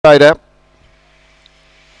Soda.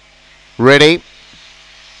 Ready.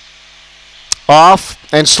 Off.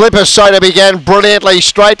 And Slipper Soda began brilliantly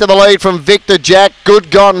straight to the lead from Victor Jack. Good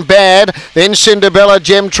Gone Bad. Then Cinderella,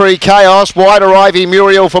 Gemtree Chaos. Wider Ivy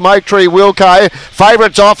Muriel from Oak Tree Wilco.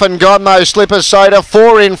 Favourites off and gone though. Slipper Soda.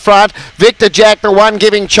 4 in front. Victor Jack the one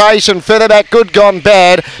giving chase, and further back Good Gone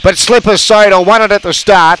Bad. But Slipper Soda won it at the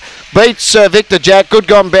start. Beats Victor Jack. Good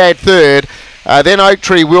Gone Bad third. Then Oak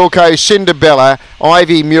Tree Wilco, Cinderella,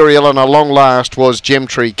 Ivy Muriel, and a long last was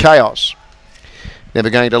Gemtree Chaos.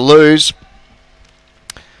 Never going to lose.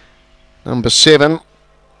 Number 7,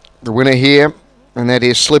 the winner here, and that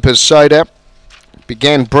is Slipper Soda.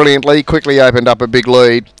 Began brilliantly, quickly opened up a big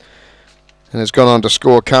lead, and has gone on to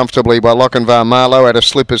score comfortably by Lochinvar Marlowe out of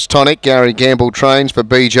Slippers Tonic. Gary Gamble trains for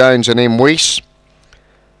B. Jones and M. Weiss.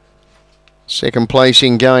 Second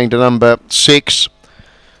placing going to number 6.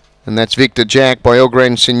 And that's Victor Jack by El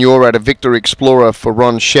Gran Senor out of Victor Explorer for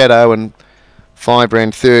Ron Shadow, and 5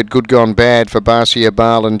 ran third. Good Gone Bad for Barcia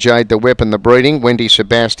Bale and Jade the Weapon the breeding. Wendy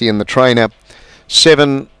Sebastian the trainer.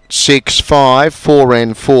 7, 6, 5. 4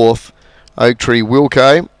 ran fourth. Oak Tree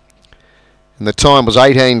Wilco. And the time was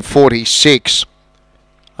 18:46.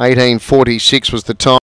 18:46 was the time.